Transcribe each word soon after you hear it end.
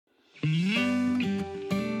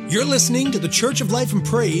You're listening to the Church of Life and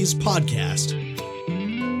Praise podcast.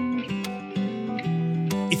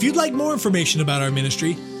 If you'd like more information about our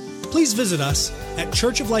ministry, please visit us at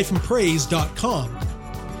churchoflifeandpraise.com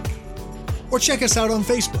or check us out on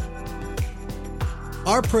Facebook.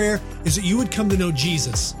 Our prayer is that you would come to know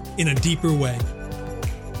Jesus in a deeper way.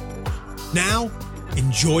 Now,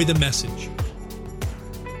 enjoy the message.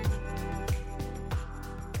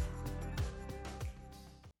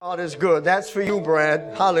 God is good. That's for you,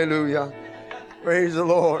 Brad. Hallelujah. Praise the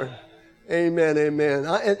Lord. Amen, amen.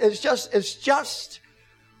 It's just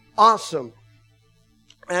awesome.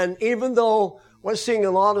 And even though we're seeing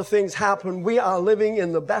a lot of things happen, we are living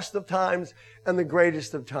in the best of times and the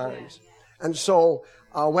greatest of times. And so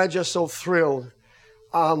we're just so thrilled.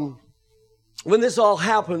 When this all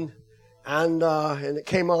happened and it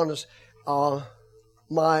came on us,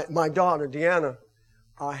 my daughter, Deanna,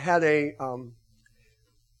 had a...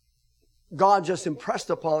 God just impressed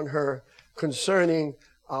upon her concerning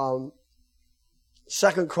 2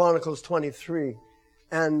 Chronicles 23.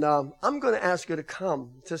 And I'm going to ask you to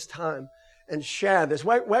come this time and share this.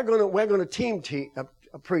 We're going to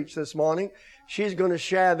preach this morning. She's going to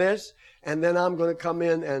share this, and then I'm going to come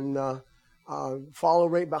in and follow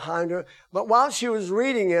right behind her. But while she was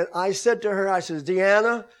reading it, I said to her, I said,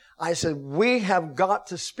 Deanna, I said, we have got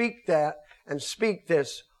to speak that and speak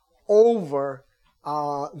this over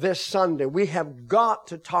this Sunday. We have got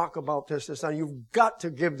to talk about this Sunday. You've got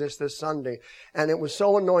to give this Sunday. And it was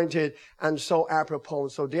so anointed and so apropos.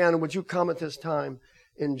 So, Deanna, would you come at this time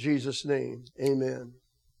in Jesus' name? Amen.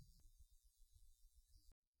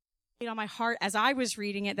 On my heart as I was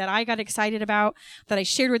reading it that I got excited about, that I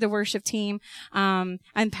shared with the worship team. And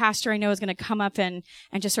Pastor, I know, is going to come up and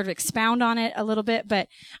just sort of expound on it a little bit. But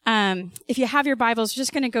if you have your Bibles, we're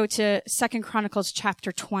just going to go to 2 Chronicles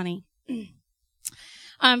chapter 20.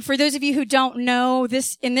 For those of you who don't know,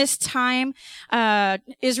 in this time,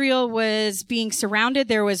 Israel was being surrounded.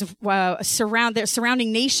 There was their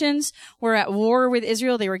surrounding nations were at war with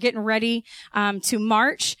Israel. They were getting ready to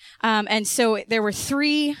march, and so there were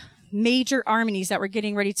three major armies that were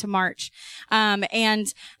getting ready to march.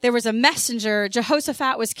 And there was a messenger.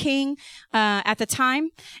 Jehoshaphat was king at the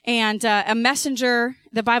time, and a messenger.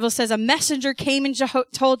 The Bible says a messenger came and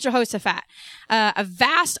told Jehoshaphat, a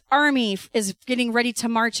vast army is getting ready to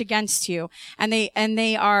march against you. And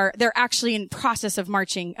they're actually in process of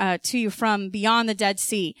marching, to you from beyond the Dead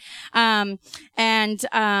Sea. And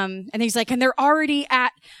he's like, and they're already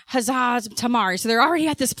at Hazaz Tamar. So they're already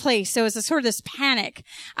at this place. So it's a sort of this panic.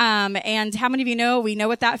 And how many of you know, we know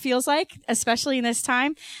what that feels like, especially in this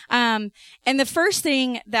time. And the first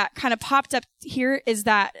thing that kind of popped up here is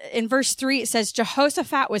that in verse 3, it says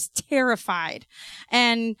Jehoshaphat was terrified.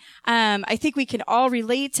 And I think we can all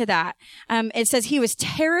relate to that. It says he was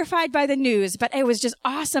terrified by the news, but it was just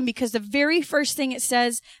awesome because the very first thing it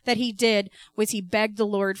says that he did was he begged the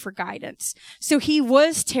Lord for guidance. So he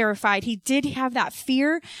was terrified. He did have that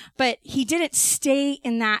fear, but he didn't stay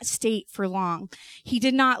in that state for long. He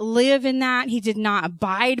did not live in that. He did not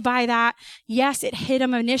abide by that. Yes, it hit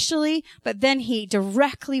him initially, but then he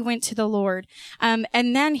directly went to the Lord. And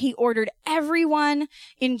then he ordered everyone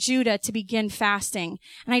in Judah to begin fasting.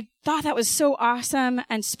 And I thought that was so awesome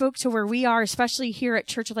and spoke to where we are, especially here at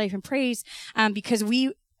Church of Life and Praise, because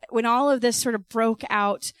when all of this sort of broke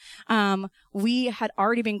out, we had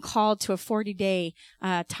already been called to a 40-day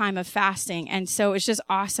time of fasting. And so it's just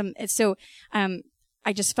awesome. And so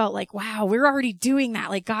I just felt like, wow, we're already doing that.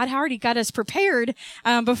 Like God already got us prepared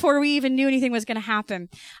before we even knew anything was going to happen.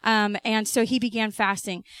 And so he began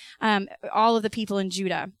fasting, all of the people in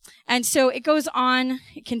Judah. And so it goes on,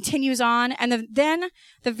 it continues on. And then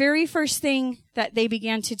the very first thing that they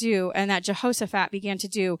began to do, and that Jehoshaphat began to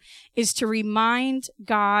do, is to remind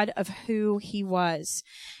God of who he was.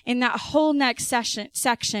 In that whole next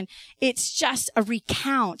section, it's just a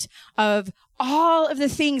recount of all of the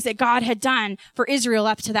things that God had done for Israel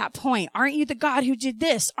up to that point. Aren't you the God who did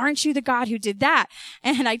this? Aren't you the God who did that?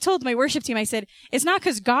 And I told my worship team, I said, it's not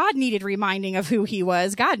because God needed reminding of who he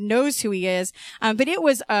was. God knows who he is. But it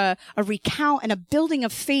was a recount and a building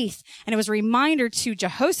of faith. And it was a reminder to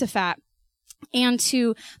Jehoshaphat and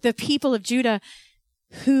to the people of Judah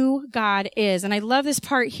who God is. And I love this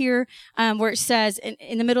part here, where it says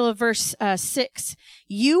in the middle of verse 6,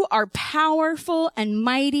 you are powerful and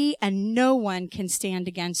mighty and no one can stand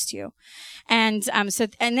against you. And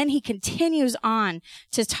then he continues on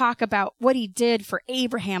to talk about what he did for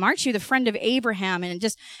Abraham. Aren't you the friend of Abraham? And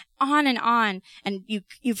just on. And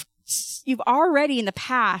you've already in the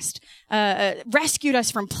past rescued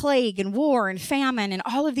us from plague and war and famine and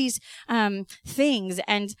all of these things.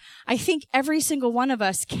 And I think every single one of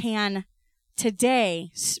us can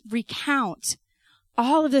today recount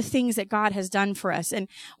all of the things that God has done for us. And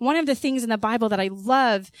one of the things in the Bible that I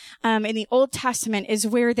love, in the Old Testament is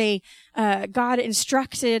where God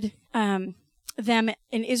instructed, them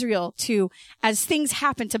in Israel to, as things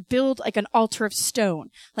happen, to build like an altar of stone.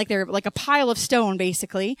 Like they're like a pile of stone,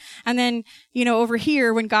 basically. And then, over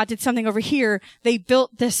here, when God did something over here, they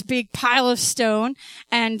built this big pile of stone.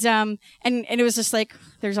 And it was just like,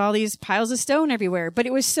 there's all these piles of stone everywhere. But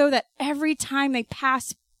it was so that every time they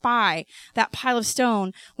passed by that pile of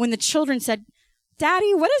stone, when the children said,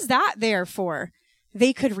 "Daddy, what is that there for?"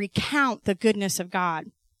 they could recount the goodness of God.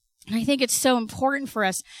 And I think it's so important for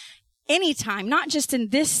us anytime, not just in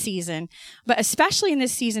this season, but especially in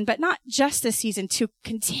this season, but not just this season, to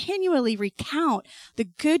continually recount the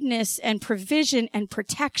goodness and provision and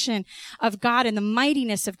protection of God and the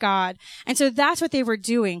mightiness of God. And so that's what they were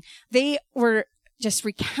doing. They were just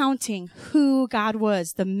recounting who God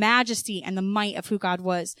was, the majesty and the might of who God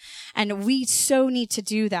was. And we so need to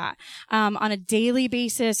do that on a daily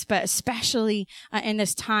basis, but especially in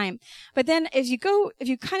this time. But then if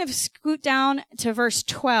you kind of scoot down to verse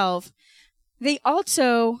 12, they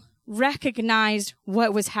also recognized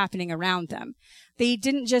what was happening around them. They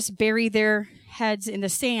didn't just bury their heads in the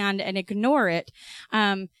sand and ignore it.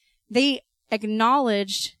 They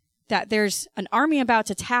acknowledged that there's an army about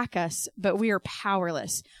to attack us, but we are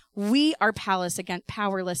powerless. We are powerless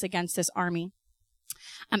against this army.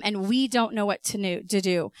 And we don't know what to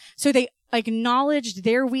do. So they acknowledged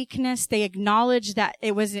their weakness. They acknowledged that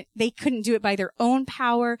they couldn't do it by their own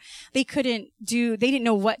power. They didn't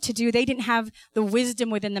know what to do. They didn't have the wisdom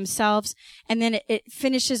within themselves. And then it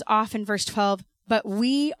finishes off in verse 12, "But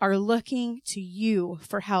we are looking to you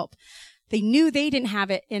for help." They knew they didn't have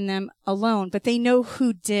it in them alone, but they know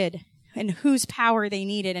who did and whose power they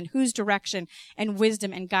needed and whose direction and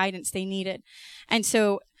wisdom and guidance they needed. And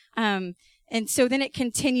so then it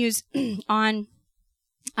continues on.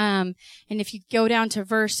 And if you go down to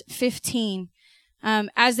verse 15,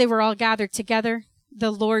 as they were all gathered together,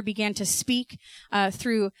 the Lord began to speak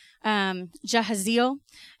through Jahaziel,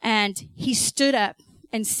 and he stood up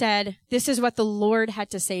and said, this is what the Lord had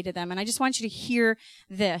to say to them. And I just want you to hear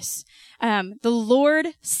this. The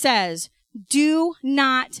Lord says, "Do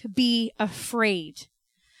not be afraid.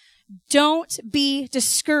 Don't be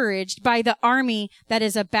discouraged by the army that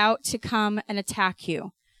is about to come and attack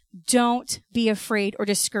you. Don't be afraid or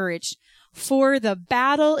discouraged, for the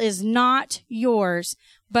battle is not yours,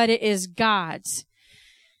 but it is God's."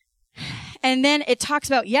 And then it talks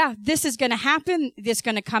about, this is going to happen. This is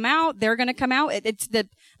going to come out. They're going to come out. It's the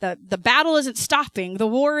battle isn't stopping. The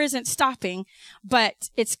war isn't stopping, but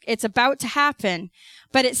it's about to happen.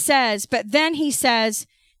 But it says, but then he says,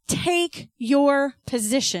 "Take your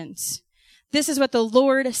positions." This is what the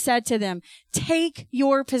Lord said to them. Take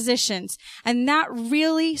your positions. And that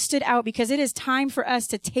really stood out because it is time for us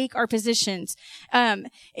to take our positions.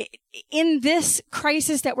 In this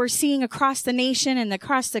crisis that we're seeing across the nation and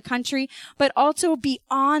across the country, but also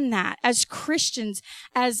beyond that, as Christians,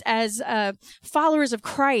 as followers of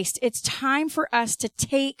Christ, it's time for us to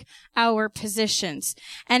take our positions.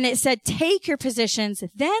 And it said, "Take your positions,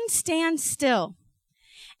 then stand still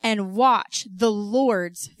and watch the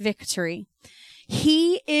Lord's victory.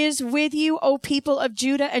 He is with you, O people of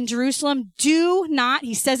Judah and Jerusalem. Do not,"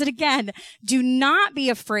 he says it again, "do not be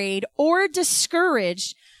afraid or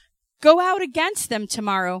discouraged. Go out against them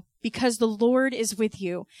tomorrow, because the Lord is with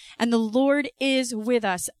you." And the Lord is with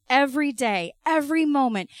us every day, every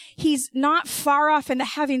moment. He's not far off in the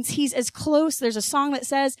heavens. He's as close. There's a song that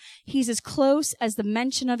says he's as close as the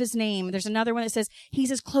mention of his name. There's another one that says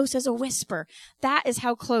he's as close as a whisper. That is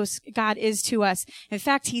how close God is to us. In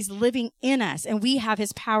fact, he's living in us and we have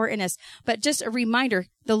his power in us. But just a reminder,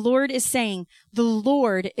 the Lord is saying, the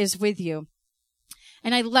Lord is with you.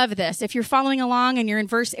 And I love this. If you're following along and we're in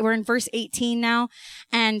verse 18 now.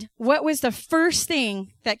 And what was the first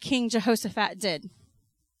thing that King Jehoshaphat did?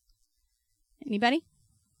 Anybody?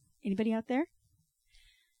 Anybody out there?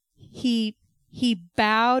 He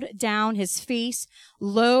bowed down his face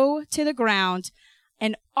low to the ground,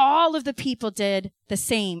 and all of the people did the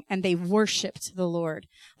same, and they worshiped the Lord.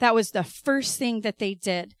 That was the first thing that they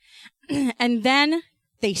did. And then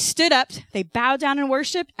they stood up, they bowed down and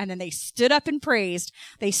worshiped, and then they stood up and praised.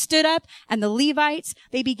 They stood up, and the Levites,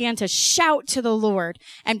 they began to shout to the Lord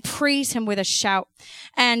and praise him with a shout.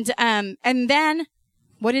 And then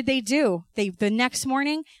what did they do? The next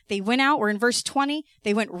morning, they went out. We're in verse 20.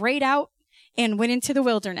 They went right out and went into the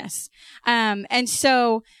wilderness. And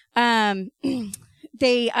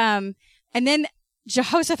then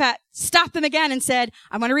Jehoshaphat stopped them again and said,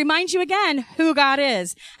 I want to remind you again who God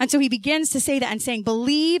is. And so he begins to say that and saying,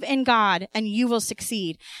 believe in God and you will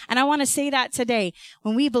succeed. And I want to say that today.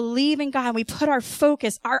 When we believe in God, we put our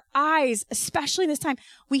focus, our eyes, especially this time,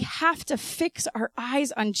 we have to fix our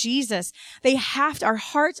eyes on Jesus. Our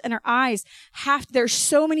hearts and our eyes there's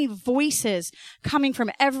so many voices coming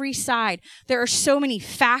from every side. There are so many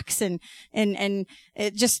facts and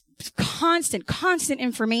just constant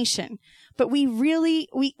information. But we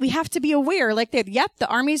have to be aware, like that, yep, the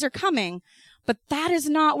armies are coming, but that is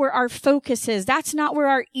not where our focus is. That's not where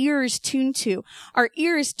our ear is tuned to. Our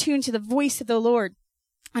ear is tuned to the voice of the Lord.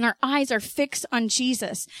 And our eyes are fixed on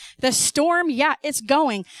Jesus. The storm, yeah, it's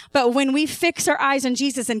going. But when we fix our eyes on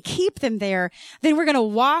Jesus and keep them there, then we're going to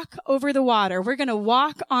walk over the water. We're going to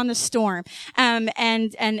walk on the storm. And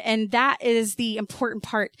that is the important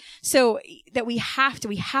part. So that we have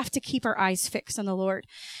to keep our eyes fixed on the Lord.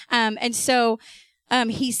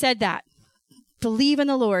 He said that. Believe in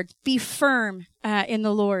the Lord. Be firm, in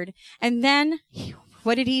the Lord. And then,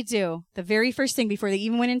 what did he do? The very first thing before they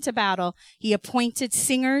even went into battle, he appointed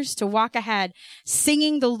singers to walk ahead,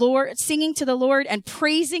 singing to the Lord and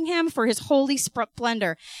praising him for his holy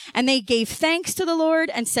splendor. And they gave thanks to the Lord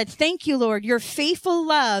and said, thank you, Lord. Your faithful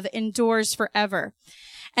love endures forever.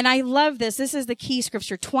 And I love this. This is the key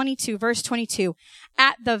scripture, 22, verse 22.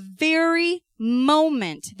 At the very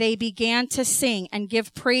moment they began to sing and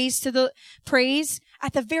give praise,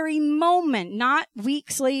 at the very moment, not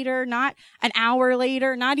weeks later, not an hour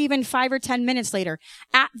later, not even 5 or 10 minutes later,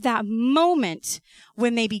 at that moment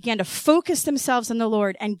when they began to focus themselves on the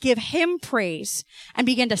Lord and give him praise and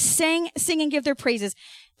began to sing and give their praises,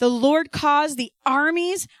 the Lord caused the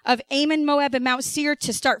armies of Ammon, Moab, and Mount Seir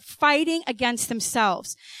to start fighting against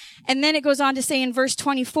themselves. And then it goes on to say in verse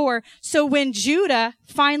 24, so when Judah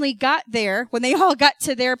finally got there, when they all got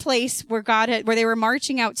to their place where they were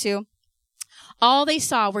marching out to, all they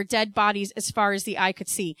saw were dead bodies as far as the eye could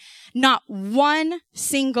see. Not one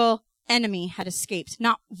single enemy had escaped.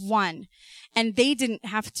 Not one. And they didn't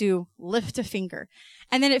have to lift a finger.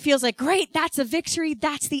 And then it feels like, great, that's a victory.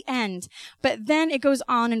 That's the end. But then it goes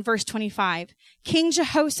on in verse 25. King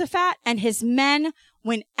Jehoshaphat and his men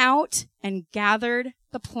went out and gathered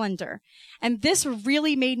the plunder. And this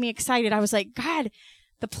really made me excited. I was like, God,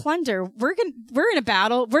 the plunder, we're in a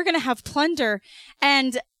battle. We're going to have plunder.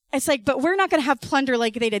 And it's like, but we're not going to have plunder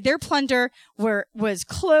like they did. Their plunder was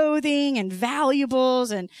clothing and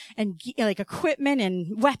valuables and like equipment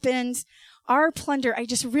and weapons. Our plunder, I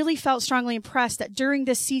just really felt strongly impressed that during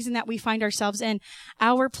this season that we find ourselves in,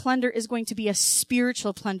 our plunder is going to be a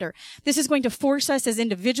spiritual plunder. This is going to force us as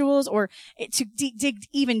individuals or to dig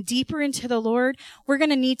even deeper into the Lord. We're going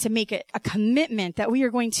to need to make a commitment that we are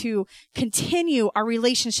going to continue our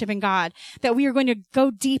relationship in God, that we are going to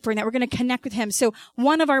go deeper and that we're going to connect with him. So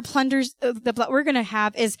one of our plunders that we're going to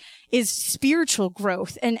have is spiritual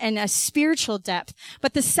growth and a spiritual depth.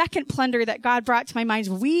 But the second plunder that God brought to my mind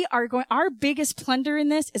is our biggest plunder in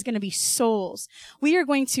this is going to be souls. We are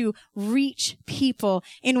going to reach people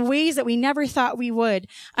in ways that we never thought we would.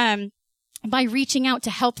 By reaching out to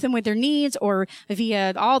help them with their needs or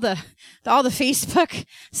via all the Facebook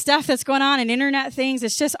stuff that's going on and internet things.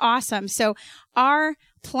 It's just awesome. So our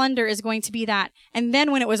plunder is going to be that. And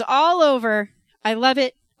then when it was all over, I love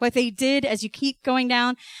it. What they did as you keep going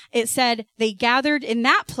down, it said they gathered in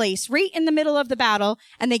that place right in the middle of the battle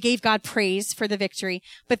and they gave God praise for the victory.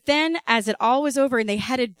 But then as it all was over and they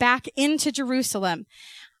headed back into Jerusalem,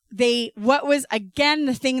 what was again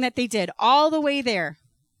the thing that they did all the way there?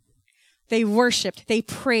 They worshiped, they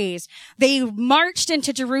praised, they marched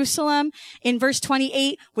into Jerusalem in verse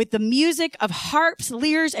 28 with the music of harps,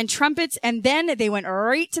 lyres, and trumpets, and then they went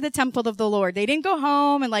right to the temple of the Lord. They didn't go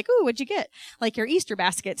home and like, ooh, what'd you get? Like your Easter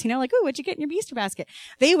baskets, like, ooh, what'd you get in your Easter basket?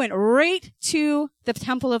 They went right to the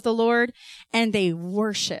temple of the Lord and they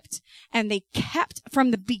worshiped. And they kept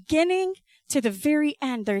from the beginning to the very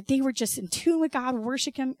end, they were just in tune with God,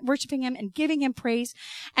 worshiping him and giving him praise.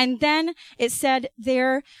 And then it said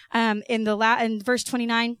there, in verse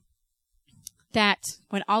 29, that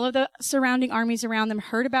when all of the surrounding armies around them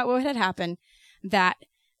heard about what had happened, that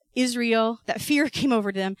fear came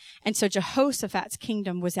over to them. And so Jehoshaphat's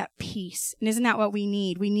kingdom was at peace. And isn't that what we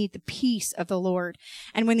need? We need the peace of the Lord.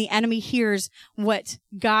 And when the enemy hears what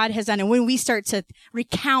God has done, and when we start to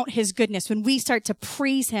recount his goodness, when we start to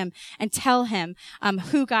praise him and tell him,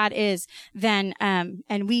 who God is, then,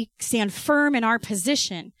 and we stand firm in our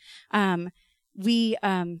position, we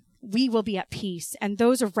will be at peace and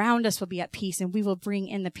those around us will be at peace and we will bring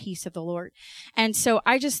in the peace of the Lord. And so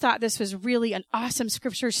I just thought this was really an awesome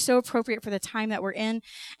scripture, so appropriate for the time that we're in.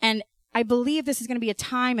 And I believe this is going to be a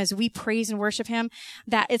time as we praise and worship him,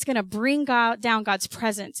 that it's going to bring down God's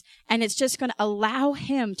presence, and it's just going to allow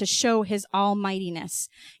him to show his almightiness.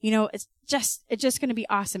 It's just going to be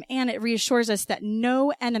awesome. And it reassures us that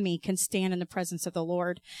no enemy can stand in the presence of the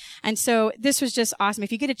Lord. And so this was just awesome.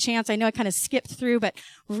 If you get a chance, I know I kind of skipped through, but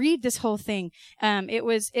read this whole thing. It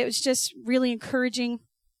was just really encouraging.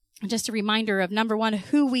 Just a reminder of, number one,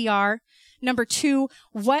 who we are. Number two,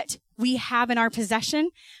 what we have in our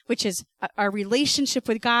possession, which is our relationship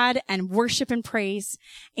with God and worship and praise,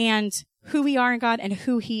 and who we are in God and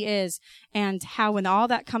who he is, and how when all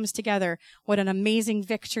that comes together, what an amazing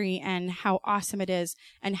victory and how awesome it is,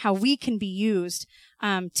 and how we can be used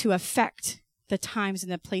to affect the times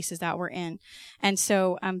and the places that we're in. And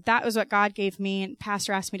so that was what God gave me, and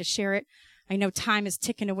Pastor asked me to share it. I know time is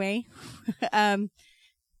ticking away.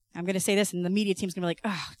 I'm going to say this, and the media team's going to be like,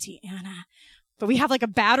 oh, Deanna. But we have like a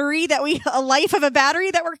life of a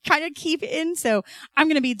battery that we're kind of keep in. So I'm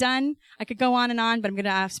going to be done. I could go on and on, but I'm going to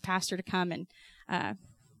ask Pastor to come, and I'm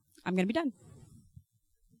going to be done.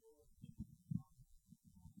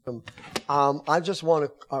 I just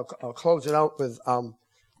want to close it out with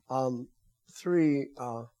three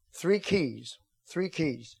keys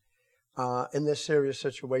in this serious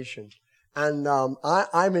situation. And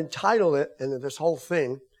I've entitled it, and this whole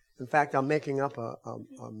thing, in fact, I'm making up a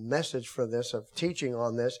message for this, of teaching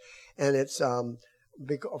on this, and it's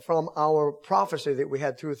from our prophecy that we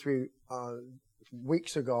had 2 or 3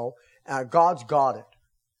 weeks ago. God's got it.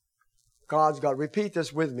 God's got it. Repeat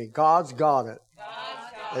this with me. God's got it.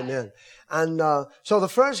 God's got Amen. It. And so the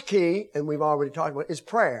first key, and we've already talked about, is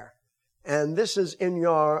prayer. And this is in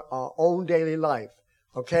your own daily life.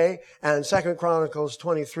 Okay? And 2 Chronicles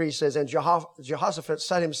 23 says, and Jehoshaphat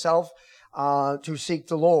set himself to seek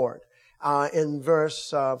the Lord. In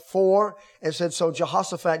verse 4, it said, so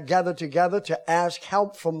Jehoshaphat gathered together to ask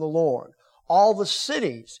help from the Lord. All the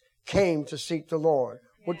cities came to seek the Lord.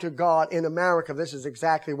 Would to God, in America, this is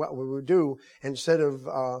exactly what we would do. Instead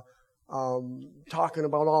of talking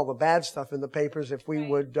about all the bad stuff in the papers, if we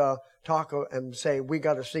would talk and say, we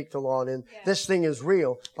got to seek the Lord. And this thing is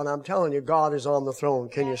real, but I'm telling you, God is on the throne.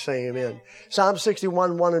 Can you say amen? Psalm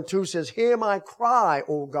 61, 1 and 2 says, hear my cry,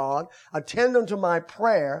 O God, attend unto my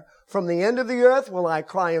prayer. From the end of the earth will I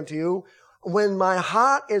cry unto you. When my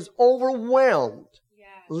heart is overwhelmed,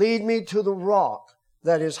 lead me to the rock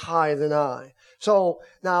that is higher than I. So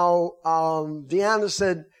now, Deanna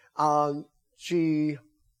said,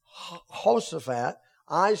 Jehoshaphat.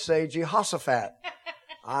 I say Jehoshaphat.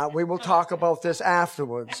 We will talk about this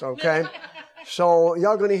afterwards, okay? So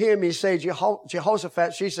you're going to hear me say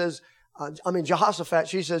Jehoshaphat. She says, Jehoshaphat.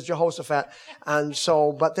 She says Jehoshaphat. And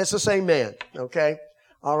so, but that's the same man, okay?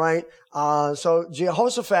 All right. So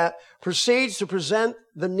Jehoshaphat proceeds to present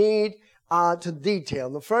the need to detail.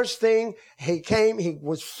 The first thing he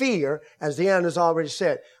was fear, as Deanna's already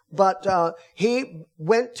said, but he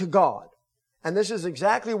went to God. And this is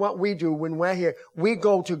exactly what we do when we're here. We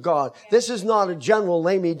go to God. This is not a general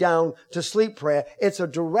lay me down to sleep prayer. It's a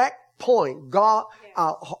direct point. God,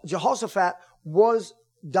 Jehoshaphat was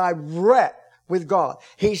direct with God.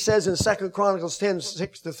 He says in 2 Chronicles 10,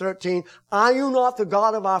 6 to 13, are you not the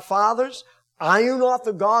God of our fathers? Are you not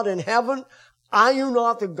the God in heaven? Are you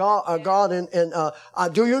not the God in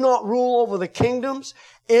do you not rule over the kingdoms?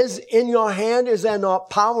 Is in your hand, is there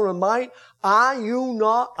not power and might? Are you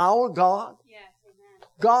not our God? Yes, amen.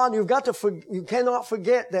 God, you cannot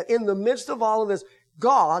forget that in the midst of all of this,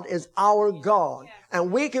 God is our God. Yes.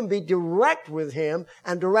 And we can be direct with him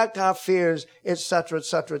and direct our fears, etc.,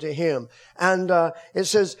 to him. And it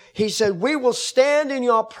says, he said, we will stand in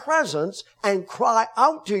your presence and cry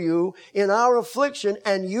out to you in our affliction,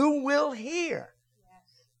 and you will hear.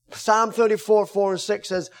 Yes. Psalm 34, 4 and 6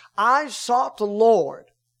 says, I sought the Lord,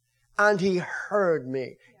 and he heard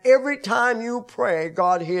me. Yes. Every time you pray,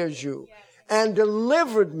 God hears you. Yes. And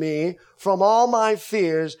delivered me from all my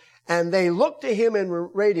fears. And they look to him and were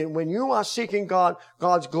radiant. When you are seeking God,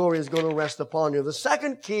 God's glory is going to rest upon you. The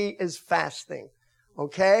second key is fasting.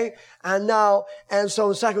 Okay? And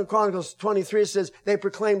so in 2 Chronicles 23 it says, they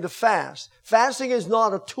proclaimed a fast. Fasting is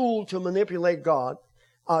not a tool to manipulate God,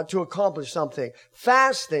 to accomplish something.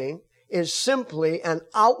 Fasting is simply an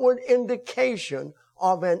outward indication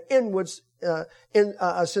of an inward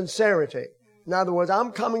sincerity. In other words,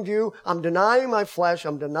 I'm coming to you, I'm denying my flesh,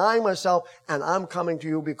 I'm denying myself, and I'm coming to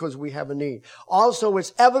you because we have a need. Also,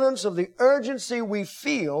 it's evidence of the urgency we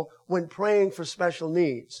feel when praying for special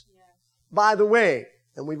needs. Yes. By the way,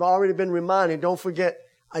 and we've already been reminded, don't forget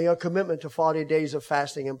your commitment to 40 days of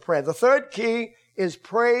fasting and prayer. The third key is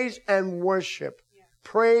praise and worship. Yeah.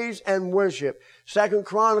 praise and worship. 2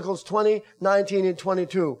 Chronicles 20, 19 and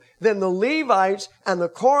 22. Then the Levites and the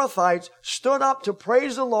Korathites stood up to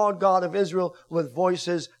praise the Lord God of Israel with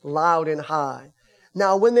voices loud and high.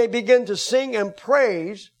 Now when they begin to sing and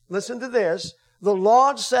praise, listen to this, the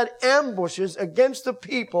Lord set ambushes against the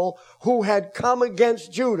people who had come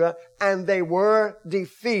against Judah, and they were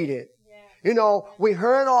defeated. You know, we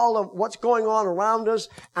heard all of what's going on around us,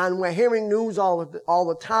 and we're hearing news all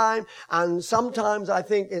the time, and sometimes I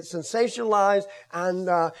think it's sensationalized, and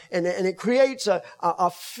it creates a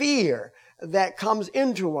fear that comes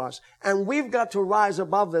into us. And we've got to rise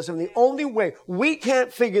above this. And the only way, we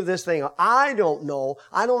can't figure this thing out. I don't know.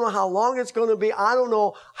 I don't know how long it's going to be. I don't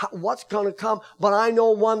know what's going to come. But I know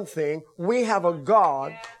one thing. We have a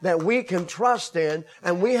God that we can trust in.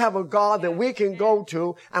 And we have a God that we can go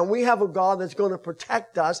to. And we have a God that's going to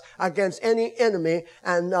protect us against any enemy.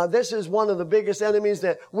 And this is one of the biggest enemies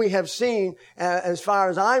that we have seen as far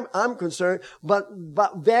as I'm concerned. But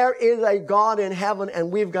there is a God in heaven,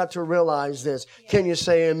 and we've got to realize this. Can you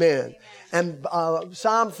say amen? And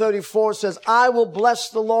Psalm 34 says, I will bless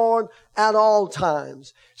the Lord at all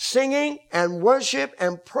times. Singing and worship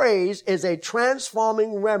and praise is a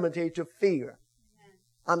transforming remedy to fear.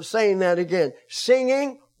 I'm saying that again.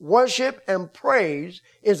 Singing, worship, and praise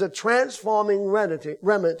is a transforming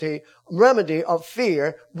remedy of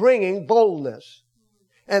fear, bringing boldness.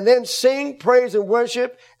 And then sing, praise, and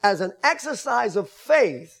worship as an exercise of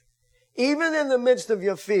faith, even in the midst of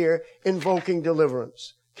your fear, invoking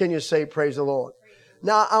deliverance. Can you say praise the Lord?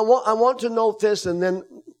 Now, I want to note this, and then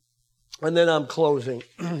I'm closing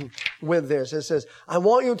with this. It says, I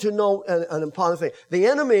want you to know an important thing. The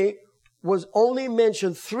enemy was only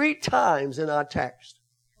mentioned 3 times in our text.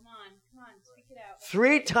 Come on, speak it out.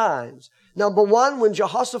 3 times. Number 1, when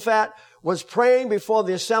Jehoshaphat was praying before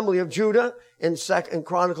the assembly of Judah in 2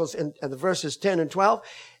 Chronicles in the verses 10 and 12.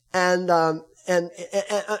 And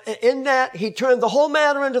in that, he turned the whole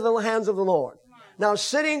matter into the hands of the Lord. Now,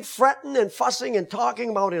 sitting, fretting, and fussing, and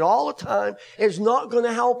talking about it all the time is not going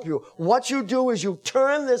to help you. What you do is you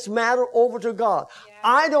turn this matter over to God. Yeah.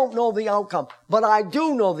 I don't know the outcome, but I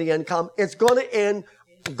do know the outcome. It's going to end.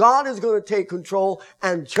 God is going to take control,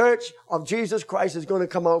 and Church of Jesus Christ is going to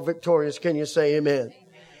come out victorious. Can you say amen? Amen.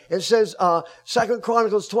 It says, 2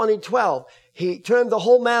 Chronicles 20:12. He turned the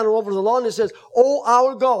whole matter over to the Lord, and it says, Oh,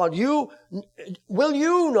 our God, will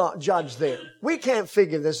you not judge them? We can't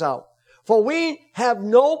figure this out. For we have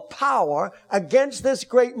no power against this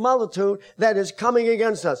great multitude that is coming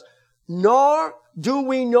against us, nor do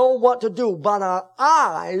we know what to do, but our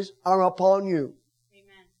eyes are upon you.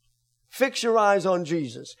 Amen. Fix your eyes on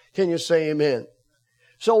Jesus. Can you say amen?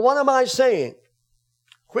 So what am I saying?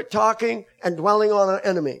 Quit talking and dwelling on our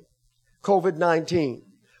enemy, COVID-19.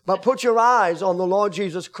 But put your eyes on the Lord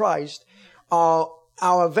Jesus Christ,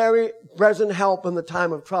 our very present help in the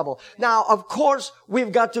time of trouble. Now, of course,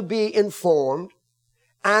 we've got to be informed,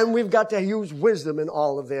 and we've got to use wisdom in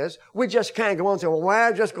all of this. We just can't go on and say, well,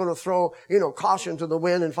 we're just going to throw, caution to the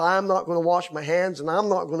wind, and if I'm not going to wash my hands, and I'm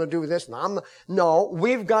not going to do this, and I'm not. No,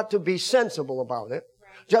 we've got to be sensible about it,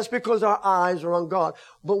 just because our eyes are on God.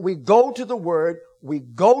 But we go to the Word, we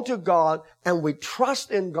go to God, and we trust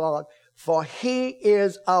in God, for He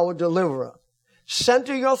is our deliverer.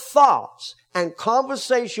 Center your thoughts and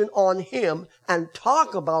conversation on Him, and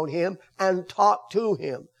talk about Him and talk to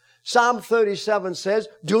Him. Psalm 37 says,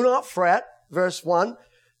 do not fret, verse 1.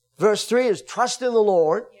 Verse 3 is trust in the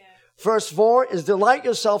Lord. Yeah. Verse 4 is delight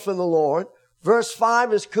yourself in the Lord. Verse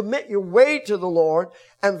 5 is commit your way to the Lord.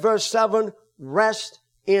 And verse 7, rest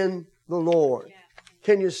in the Lord. Yeah.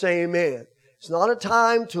 Can you say amen? It's not a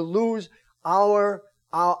time to lose our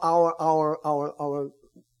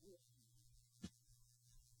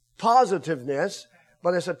positiveness,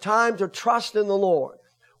 but it's a time to trust in the Lord.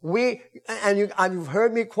 You've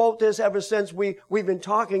heard me quote this ever since we've been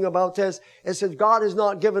talking about this. It says, God has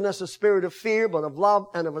not given us a spirit of fear, but of love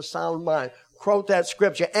and of a sound mind. Quote that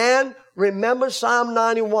scripture. And remember Psalm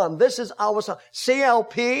 91. This is our Psalm.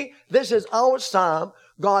 CLP, this is our Psalm.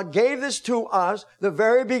 God gave this to us the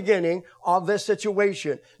very beginning of this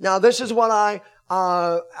situation. Now, this is what I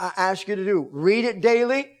ask you to do. Read it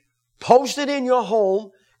daily. Post it in your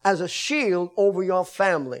home as a shield over your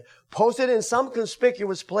family. Post it in some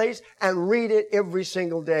conspicuous place and read it every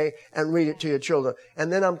single day, and read it to your children.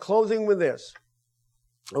 And then I'm closing with this.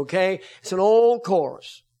 Okay? It's an old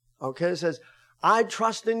chorus. Okay? It says, I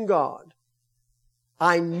trust in God.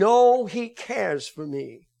 I know He cares for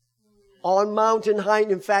me. On mountain height,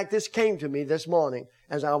 in fact, this came to me this morning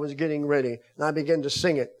as I was getting ready, and I began to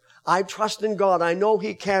sing it. I trust in God. I know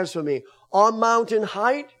He cares for me. On mountain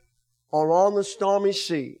height, or on the stormy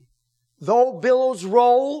sea, Though billows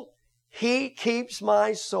roll, He keeps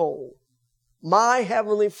my soul. My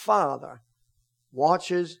Heavenly Father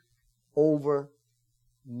watches over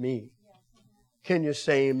me. Can you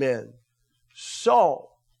say amen? So,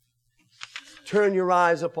 turn your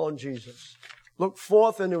eyes upon Jesus. Look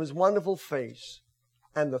forth into His wonderful face,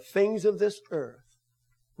 and the things of this earth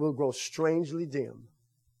will grow strangely dim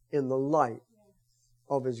in the light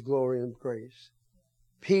of His glory and grace.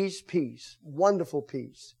 Peace, peace, wonderful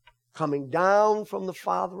peace, coming down from the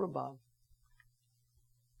Father above.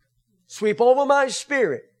 Sweep over my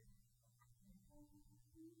spirit.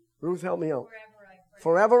 Ruth, help me out.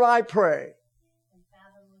 Forever I pray.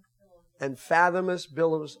 And fathomless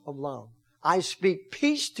billows of love. I speak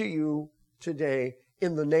peace to you today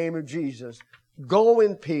in the name of Jesus. Go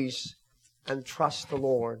in peace and trust the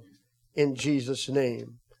Lord in Jesus'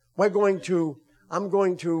 name. I'm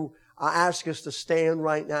going to ask us to stand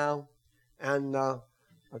right now. And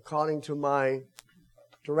according to my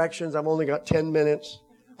directions, I've only got 10 minutes.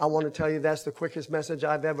 I want to tell you that's the quickest message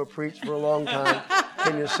I've ever preached for a long time.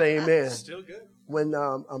 Can you say amen? Still good. When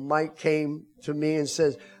Mike came to me and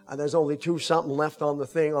says, there's only 2 something left on the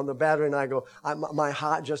thing, on the battery, and I go, my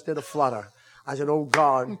heart just did a flutter. I said, oh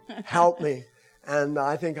God, help me. And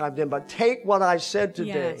I think I've done. But take what I said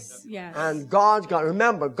today. Yes. And God's got it.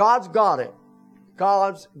 Remember, God's got it.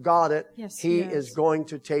 God's got it. Yes, He yes. is going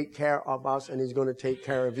to take care of us, and He's going to take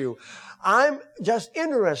care of you. I'm just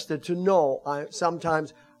interested to know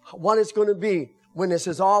sometimes what it's going to be when this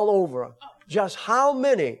is all over. Just how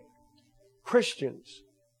many Christians,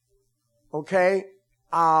 okay,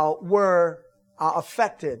 were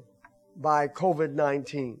affected by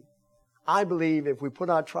COVID-19. I believe if we put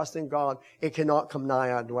our trust in God, it cannot come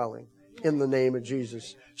nigh our dwelling in the name of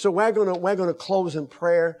Jesus. So we're gonna close in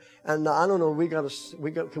prayer, and I don't know,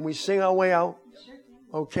 can we sing our way out?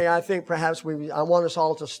 Okay, I think perhaps I want us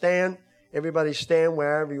all to stand. Everybody stand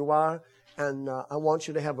wherever you are, and I want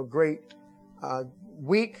you to have a great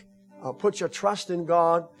week. Put your trust in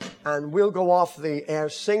God, and we'll go off the air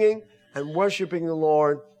singing and worshiping the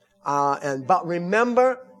Lord. But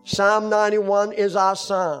remember, Psalm 91 is our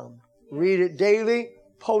psalm. Read it daily,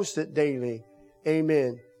 post it daily.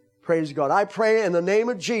 Amen. Praise God. I pray in the name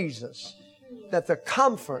of Jesus that the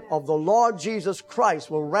comfort of the Lord Jesus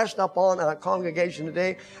Christ will rest upon our congregation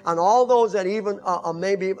today, and all those that even are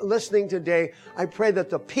maybe listening today. I pray that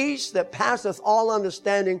the peace that passeth all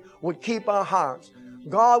understanding would keep our hearts.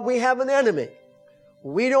 God, we have an enemy.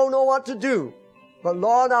 We don't know what to do. But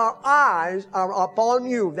Lord, our eyes are upon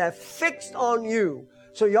you. They're fixed on you.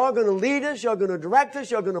 So you're going to lead us. You're going to direct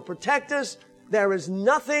us. You're going to protect us. There is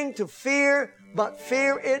nothing to fear but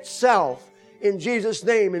fear itself in Jesus'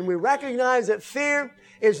 name. And we recognize that fear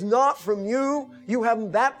is not from you. You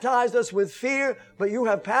haven't baptized us with fear, but you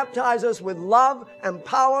have baptized us with love and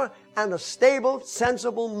power and a stable,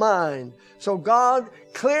 sensible mind. So God,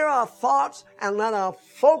 clear our thoughts and let our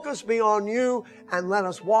focus be on you, and let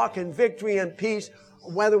us walk in victory and peace,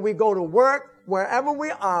 whether we go to work, wherever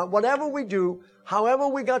we are, whatever we do, however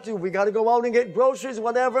we got to go out and get groceries,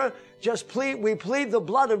 whatever. We plead the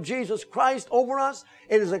blood of Jesus Christ over us.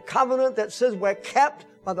 It is a covenant that says we're kept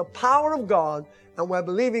by the power of God, and we're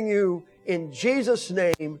believing you in Jesus'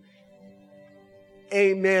 name.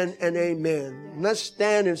 Amen and amen. Let's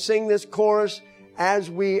stand and sing this chorus as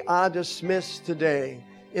we are dismissed today.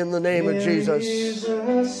 In the name of Jesus.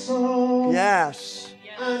 Yes.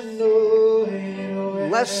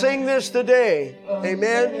 Let's sing this today.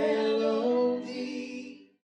 Amen.